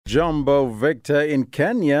Jumbo Victor, in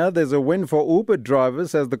Kenya, there's a win for Uber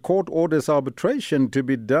drivers as the court orders arbitration to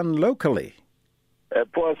be done locally.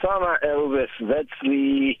 Poasana Elvis, that's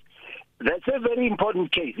a very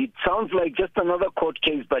important case. It sounds like just another court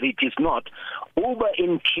case, but it is not. Uber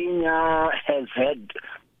in Kenya has had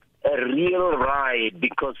a real ride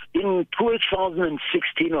because in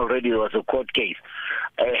 2016 already there was a court case.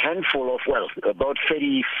 A handful of, about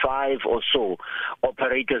 35 or so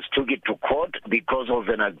operators took it to court because of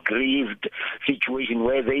an aggrieved situation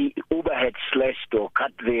where Uber had slashed or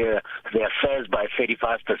cut their fares by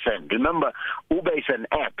 35%. Remember, Uber is an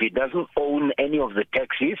app. It doesn't own any of the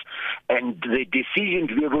taxis, and the decision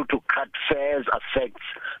to be able to cut fares affects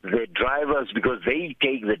the drivers because they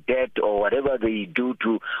take the debt or whatever they do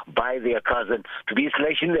to buy their cars, and to be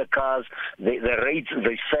slashing their cars, the rates,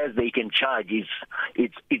 the fares they can charge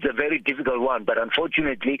it's a very difficult one. But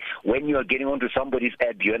unfortunately, when you are getting onto somebody's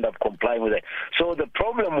app, you end up complying with it. So the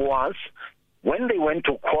problem was, when they went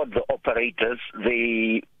to court, the operators,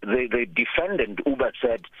 the defendant, Uber,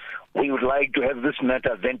 said, we would like to have this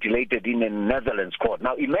matter ventilated in a Netherlands court.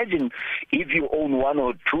 Now, imagine if you own one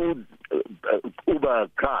or two Uber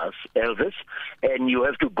cars, Elvis, and you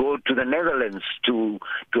have to go to the Netherlands to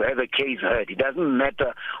have a case heard. It doesn't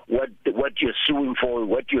matter what you're suing for,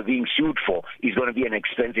 what you're being sued for is going to be an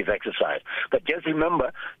expensive exercise. But just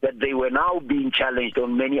remember that they were now being challenged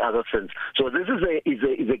on many other fronts. So this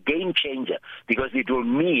is a game changer because it will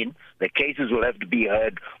mean the cases will have to be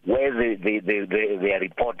heard where they are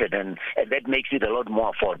reported, and that makes it a lot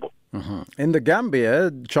more affordable. Mm-hmm. In the Gambia,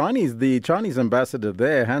 the Chinese ambassador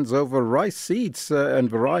there hands over rice seeds and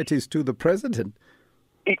varieties to the president.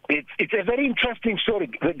 It's a very interesting story.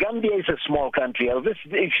 The Gambia is a small country, Elvis.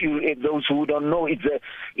 If those who don't know, it's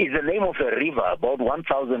the name of a river, about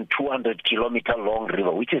 1,200 kilometer long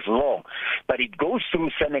river, which is long, but it goes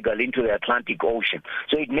through Senegal into the Atlantic Ocean.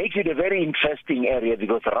 So it makes it a very interesting area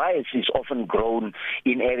because rice is often grown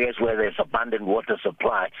in areas where there's abundant water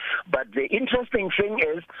supply. But the interesting thing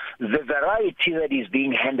is the variety that is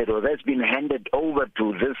being handed or that's been handed over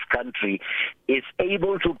to this country is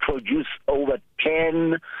able to produce over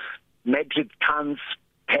 10 metric tons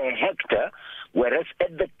per hectare, whereas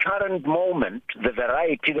at the current moment, the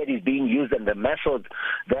variety that is being used and the methods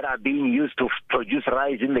that are being used to produce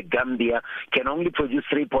rice in the Gambia can only produce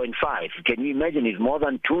 3.5. Can you imagine? It's more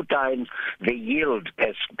than 2 times the yield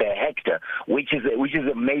per hectare, which is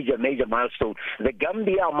a major milestone. The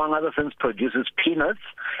Gambia, among other things, produces peanuts,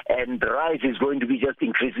 and rice is going to be just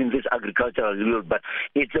increasing this agricultural yield. But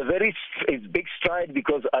it's a big stride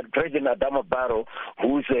because President Adama Barrow,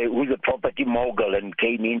 who's a property mogul and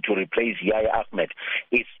came in to replace Yahya Ahmed,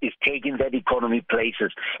 is taking that economy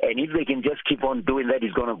places. And if they can just keep on doing that,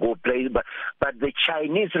 it's going to go places. But the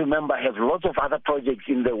Chinese, remember, have lots of other projects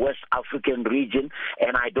in the West African region,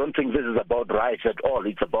 and I don't think this is about rice at all.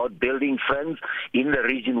 It's about building friends in the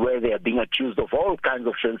region where they are being accused of all kinds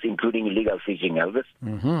of things, including illegal fishing, Elvis.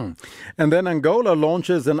 Mm-hmm. And then Angola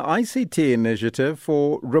launches an ICT initiative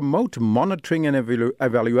for remote monitoring and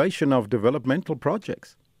evaluation of developmental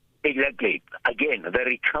projects. Exactly. Again, the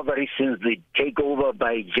recovery since the takeover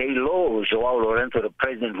by J-Lo, João Lourenço, the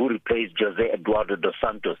president who replaced José Eduardo dos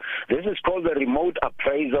Santos. This is called the Remote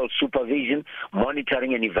Appraisal, Supervision,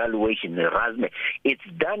 Monitoring and Evaluation, the RASME. It's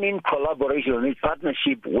done in collaboration, in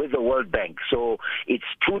partnership with the World Bank. So it's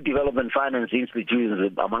 2 development finance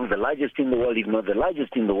institutions, among the largest in the world, if not the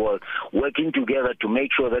largest in the world, working together to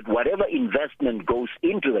make sure that whatever investment goes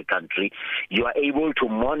into the country, you are able to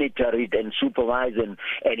monitor it and supervise and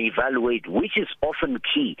evaluate, which is often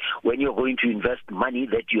key when you're going to invest money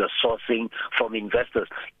that you are sourcing from investors.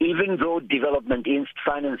 Even though development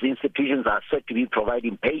finance institutions are said to be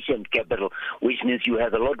providing patient capital, which means you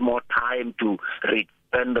have a lot more time to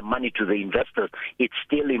return the money to the investors, it's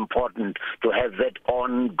still important to have that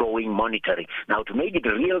ongoing monitoring. Now, to make it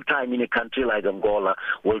real time in a country like Angola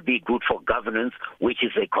will be good for governance, which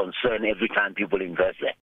is a concern every time people invest there.